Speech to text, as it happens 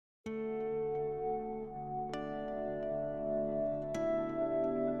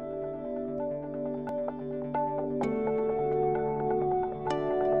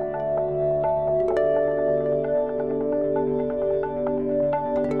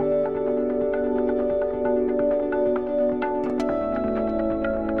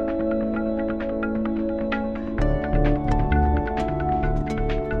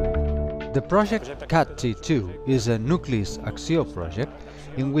The project CAT-T2 is a Nucleus Acció project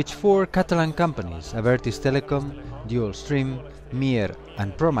in which 4 Catalan companies, Abertis Telecom, Dualstream, Mir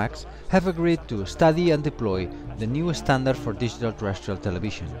and PROMAX, have agreed to study and deploy the new standard for digital terrestrial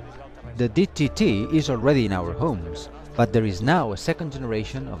television. The DTT is already in our homes, but there is now a second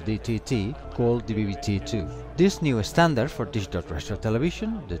generation of DTT called the DVB-T2. This new standard for digital terrestrial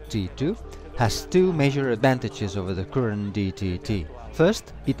television, the T2, has 2 major advantages over the current DTT.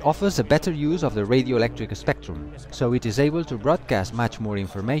 First, it offers a better use of the radioelectric spectrum, so it is able to broadcast much more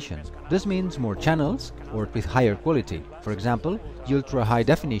information. This means more channels, or with higher quality, for example, ultra-high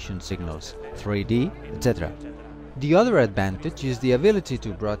definition signals, 3D, etc. The other advantage is the ability to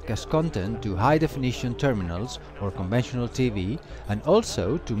broadcast content to high-definition terminals or conventional TV and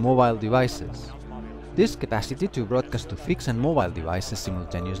also to mobile devices. This capacity to broadcast to fixed and mobile devices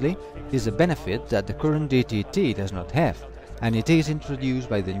simultaneously is a benefit that the current DTT does not have, and it is introduced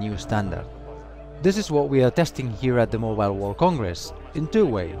by the new standard. This is what we are testing here at the Mobile World Congress, in 2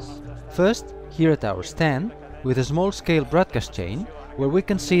 ways. First, here at our stand, with a small-scale broadcast chain, where we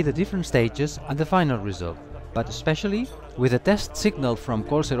can see the different stages and the final result, but especially with a test signal from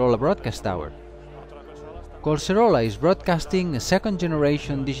Collserola broadcast tower. Collserola is broadcasting a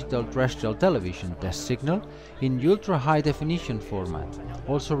second-generation digital terrestrial television test signal in ultra-high definition format,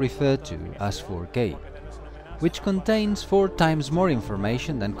 also referred to as 4K, which contains 4 times more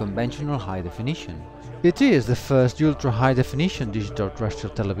information than conventional high definition. It is the first ultra-high definition digital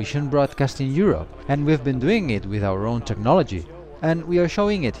terrestrial television broadcast in Europe, and we've been doing it with our own technology, and we are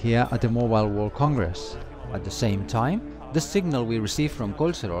showing it here at the Mobile World Congress. At the same time, the signal we receive from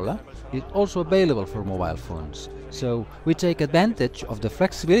Collserola is also available for mobile phones, so we take advantage of the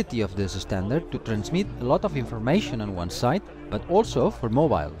flexibility of this standard to transmit a lot of information on one side, but also for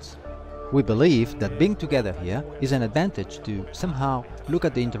mobiles. We believe that being together here is an advantage to somehow look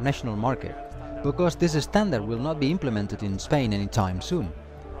at the international market, because this standard will not be implemented in Spain anytime soon,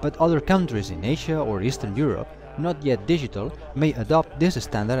 but other countries in Asia or Eastern Europe, not yet digital, may adopt this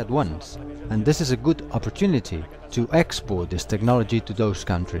standard at once, and this is a good opportunity to export this technology to those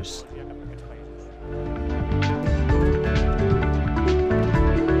countries.